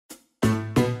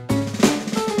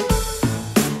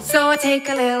I take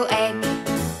a little egg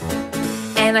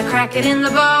and I crack it in the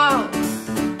bowl.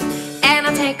 And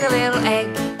I take a little egg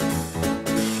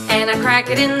and I crack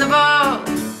it in the bowl.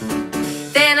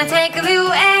 Then I take a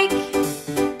little egg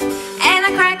and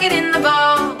I crack it in the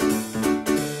bowl.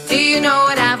 Do you know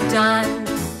what I've done?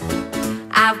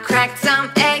 I've cracked some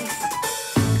eggs.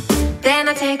 Then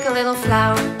I take a little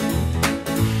flour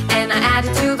and I add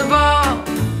it to the bowl.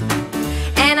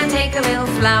 And I take a little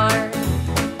flour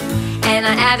and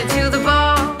I add it to the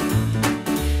bowl.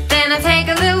 Then I take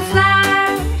a little flour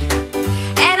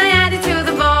and I add it to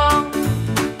the bowl.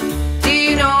 Do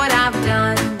you know what I've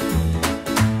done?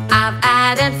 I've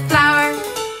added flour.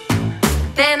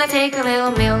 Then I take a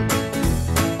little milk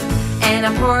and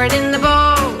I pour it in the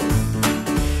bowl.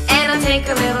 And I take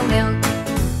a little milk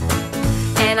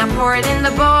and I pour it in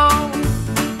the bowl.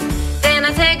 Then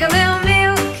I take a little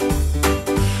milk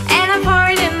and I pour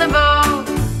it in the bowl.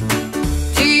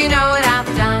 Do you know what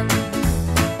I've done?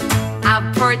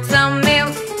 I've poured some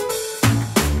milk.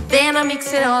 Then I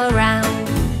mix it all around.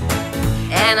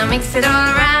 And I mix it all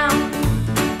around.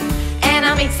 And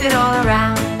I mix it all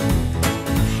around.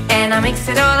 And I mix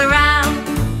it all around.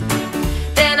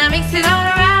 Then I mix it all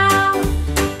around.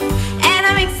 And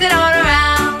I mix it all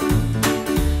around.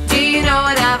 Do you know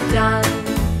what I've done?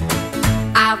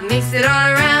 I've mixed it all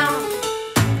around.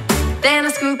 Then I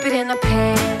scoop it in a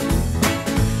pan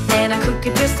and I cook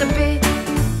it just a bit.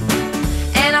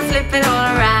 And I flip it all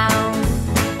around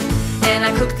and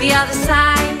I cook the other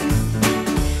side.